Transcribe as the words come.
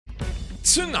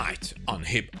Tonight on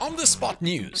Hip on the Spot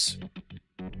News.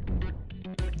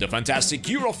 The fantastic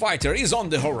Eurofighter is on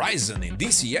the horizon in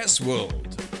DCS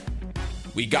world.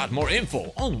 We got more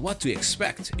info on what to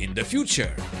expect in the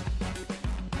future.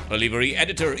 A Livery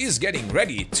Editor is getting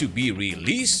ready to be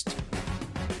released.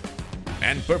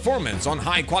 And performance on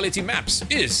high-quality maps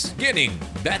is getting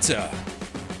better.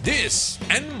 This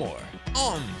and more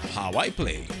on How I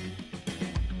Play.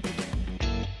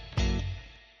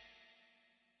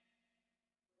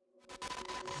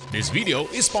 This video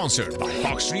is sponsored by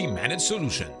Fox3 Managed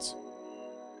Solutions.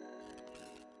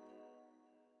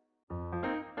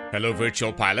 Hello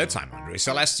virtual pilots, I'm Andre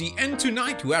Celesti, and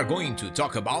tonight we are going to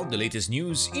talk about the latest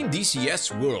news in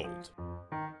DCS world.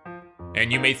 And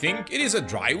you may think it is a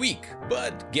dry week,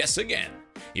 but guess again.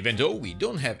 Even though we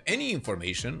don't have any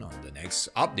information on the next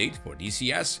update for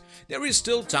DCS, there is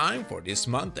still time for this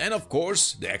month, and of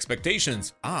course the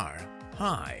expectations are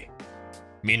high.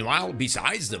 Meanwhile,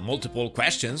 besides the multiple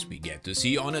questions we get to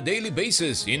see on a daily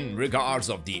basis in regards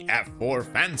of the F4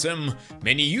 Phantom,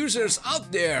 many users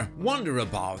out there wonder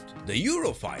about the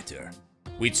Eurofighter.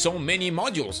 With so many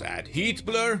modules at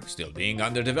Heatblur still being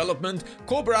under development,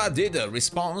 Cobra did a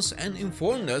response and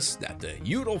informed us that the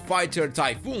Eurofighter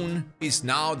Typhoon is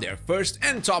now their first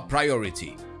and top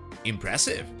priority.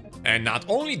 Impressive! And not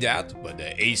only that, but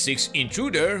the A6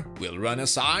 Intruder will run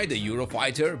aside the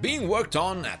Eurofighter being worked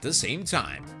on at the same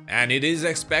time. And it is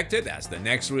expected as the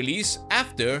next release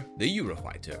after the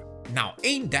Eurofighter. Now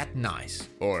ain't that nice?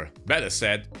 Or better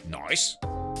said, nice?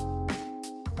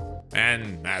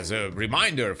 And as a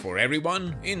reminder for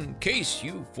everyone, in case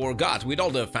you forgot with all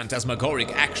the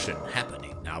phantasmagoric action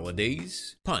happening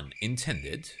nowadays, pun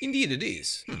intended, indeed it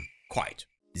is, quite.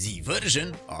 The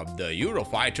version of the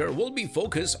Eurofighter will be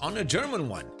focused on a German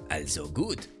one, also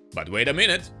good. But wait a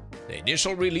minute, the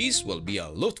initial release will be a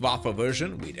Luftwaffe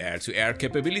version with air-to-air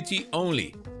capability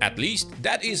only. At least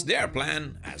that is their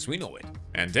plan as we know it.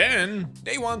 And then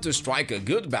they want to strike a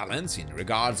good balance in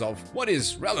regards of what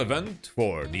is relevant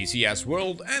for DCS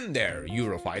world and their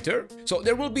Eurofighter. So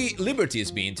there will be liberties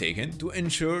being taken to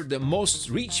ensure the most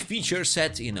rich feature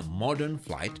set in a modern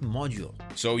flight module.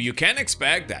 So you can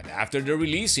expect that after the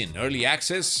release in early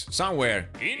access somewhere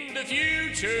in the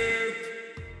future,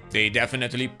 they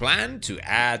definitely plan to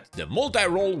add the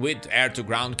multi-role with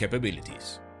air-to-ground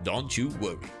capabilities. Don't you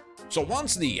worry. So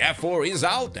once the F4 is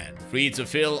out and free to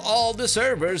fill all the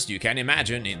servers you can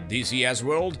imagine in DCS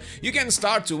world, you can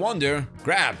start to wonder,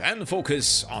 grab and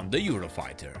focus on the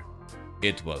Eurofighter.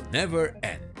 It will never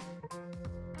end.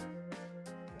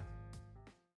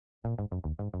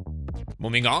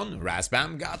 Moving on,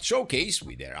 Razbam got showcased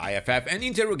with their IFF and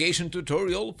interrogation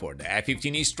tutorial for the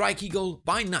F15E Strike Eagle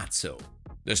by Natso.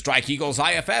 The Strike Eagle's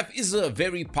IFF is a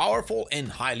very powerful and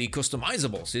highly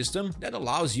customizable system that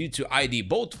allows you to ID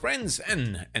both friends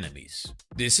and enemies.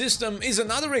 This system is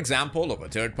another example of a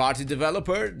third-party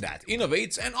developer that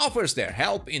innovates and offers their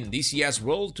help in DCS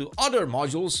world to other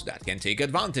modules that can take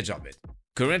advantage of it.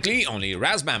 Currently, only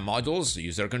Razbam modules,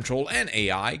 user control and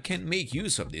AI can make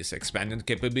use of this expanded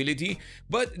capability,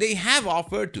 but they have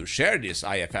offered to share this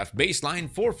IFF baseline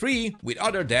for free with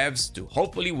other devs to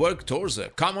hopefully work towards a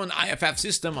common IFF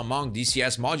system among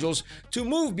DCS modules to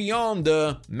move beyond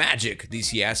the magic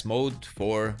DCS mode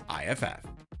for IFF.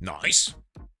 Nice!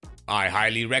 I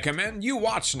highly recommend you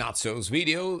watch Natso's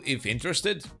video if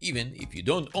interested, even if you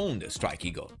don't own the Strike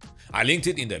Eagle. I linked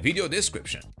it in the video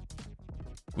description.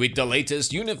 With the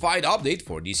latest unified update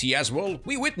for DCS World,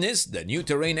 we witnessed the new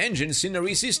terrain engine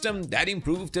scenery system that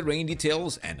improved terrain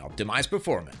details and optimized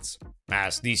performance.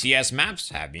 As DCS maps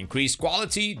have increased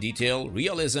quality, detail,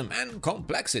 realism, and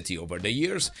complexity over the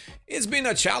years, it's been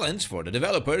a challenge for the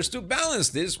developers to balance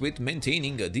this with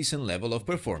maintaining a decent level of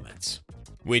performance.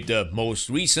 With the most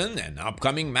recent and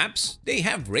upcoming maps, they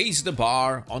have raised the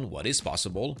bar on what is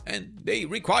possible, and they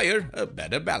require a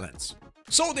better balance.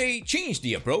 So they changed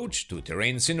the approach to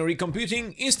terrain scenery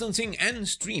computing, instancing, and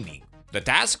streaming. The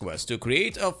task was to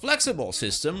create a flexible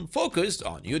system focused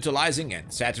on utilizing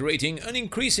and saturating an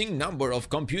increasing number of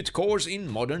compute cores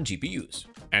in modern GPUs.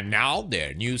 And now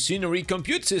their new scenery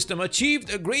compute system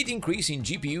achieved a great increase in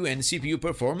GPU and CPU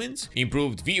performance,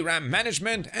 improved VRAM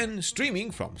management, and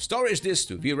streaming from storage disk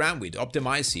to VRAM with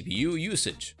optimized CPU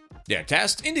usage. Their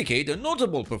tests indicate a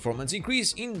notable performance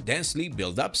increase in densely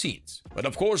built-up scenes. But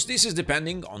of course, this is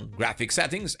depending on graphic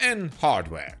settings and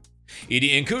hardware. It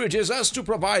encourages us to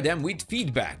provide them with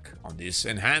feedback on this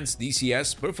enhanced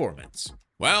DCS performance.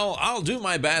 Well, I'll do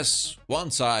my best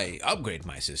once I upgrade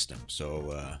my system,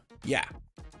 so yeah.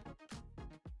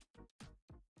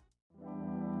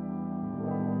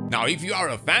 Now, if you are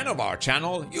a fan of our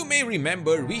channel, you may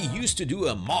remember we used to do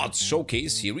a mods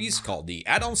showcase series called the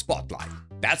Add-on Spotlight.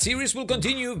 That series will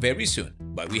continue very soon,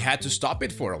 but we had to stop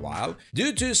it for a while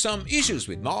due to some issues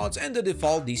with mods and the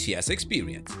default DCS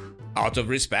experience. Out of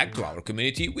respect to our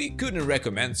community, we couldn't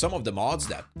recommend some of the mods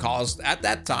that caused at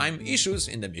that time issues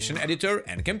in the mission editor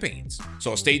and campaigns.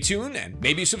 So stay tuned and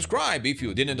maybe subscribe if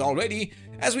you didn't already,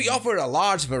 as we offer a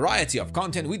large variety of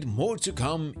content with more to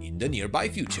come in the nearby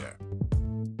future.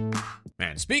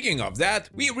 And speaking of that,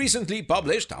 we recently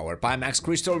published our PIMAX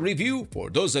Crystal review for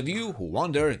those of you who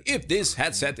wonder if this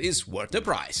headset is worth the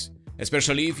price,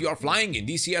 especially if you are flying in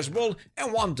DCS world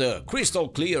and want a crystal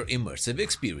clear immersive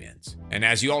experience. And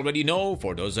as you already know,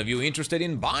 for those of you interested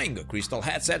in buying a Crystal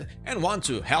headset and want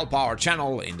to help our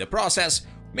channel in the process,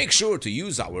 make sure to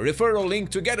use our referral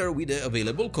link together with the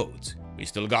available codes. We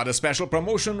still got a special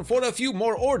promotion for a few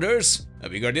more orders, a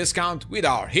bigger discount with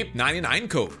our HIP99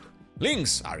 code.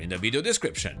 Links are in the video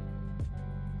description.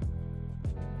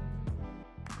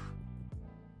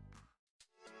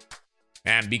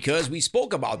 And because we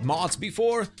spoke about mods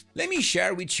before, let me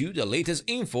share with you the latest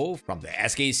info from the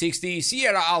SK60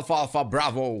 Sierra Alpha Alpha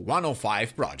Bravo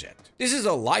 105 project. This is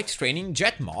a light training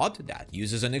jet mod that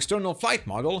uses an external flight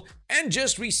model and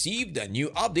just received a new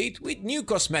update with new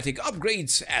cosmetic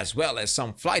upgrades as well as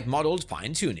some flight model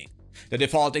fine-tuning. The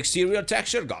default exterior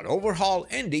texture got overhauled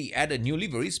and they added new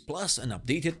liveries plus an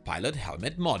updated pilot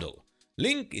helmet model.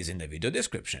 Link is in the video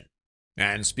description.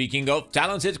 And speaking of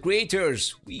talented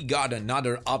creators, we got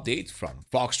another update from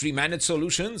Fox3 Managed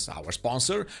Solutions, our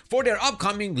sponsor, for their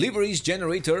upcoming liveries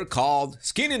generator called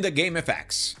Skin in the Game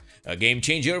FX, a game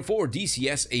changer for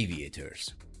DCS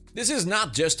aviators. This is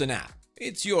not just an app,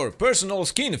 it's your personal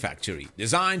skin factory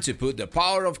designed to put the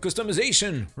power of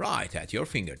customization right at your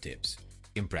fingertips.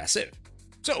 Impressive.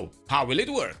 So, how will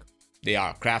it work? They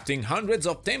are crafting hundreds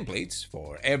of templates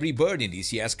for every bird in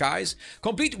DCS skies,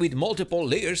 complete with multiple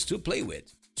layers to play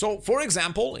with. So, for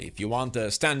example, if you want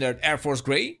a standard Air Force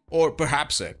Grey, or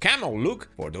perhaps a camo look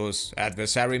for those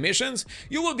adversary missions,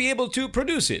 you will be able to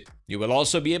produce it. You will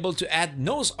also be able to add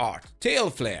nose art, tail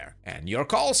flare, and your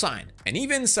call sign, and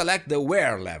even select the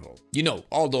wear level. You know,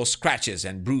 all those scratches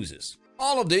and bruises.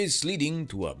 All of this leading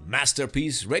to a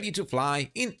masterpiece ready to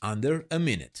fly in under a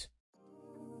minute.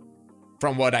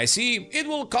 From what I see, it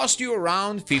will cost you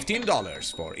around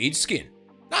 $15 for each skin.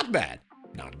 Not bad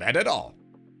at all.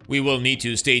 We will need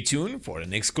to stay tuned for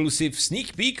an exclusive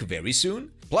sneak peek very soon.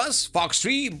 Plus,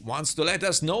 Fox3 wants to let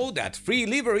us know that free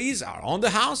liveries are on the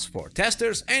house for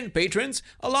testers and patrons,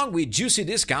 along with juicy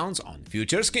discounts on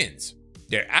future skins.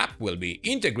 Their app will be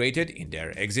integrated in their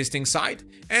existing site,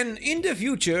 and in the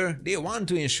future, they want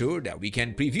to ensure that we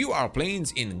can preview our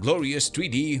planes in glorious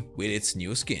 3D with its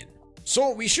new skin.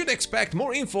 So we should expect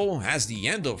more info as the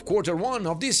end of Q1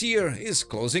 of this year is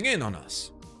closing in on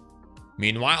us.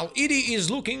 Meanwhile, ED is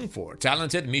looking for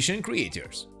talented mission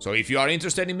creators. So if you are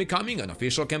interested in becoming an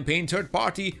official campaign third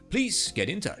party, please get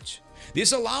in touch.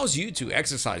 This allows you to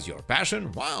exercise your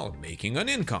passion while making an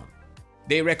income.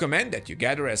 They recommend that you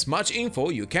gather as much info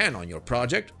you can on your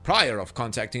project prior of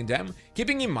contacting them,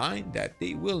 keeping in mind that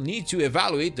they will need to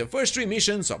evaluate the first 3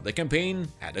 missions of the campaign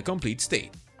at a complete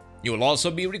state. You will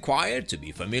also be required to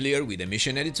be familiar with the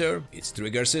mission editor, its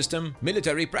trigger system,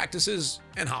 military practices,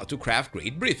 and how to craft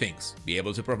great briefings, be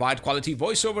able to provide quality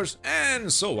voiceovers,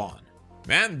 and so on.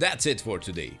 And that's it for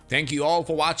today. Thank you all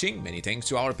for watching. Many thanks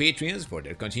to our Patreons for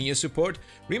their continuous support.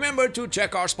 Remember to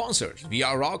check our sponsors: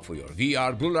 VR Rock for your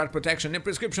VR blue light protection and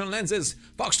prescription lenses,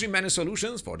 Fox3 Managed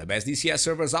Solutions for the best DCS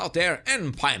servers out there,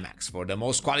 and PIMAX for the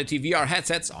most quality VR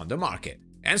headsets on the market.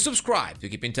 And subscribe to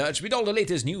keep in touch with all the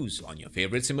latest news on your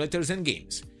favorite simulators and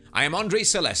games. I am Andre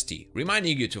Celesti,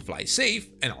 reminding you to fly safe,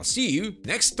 and I'll see you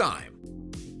next time.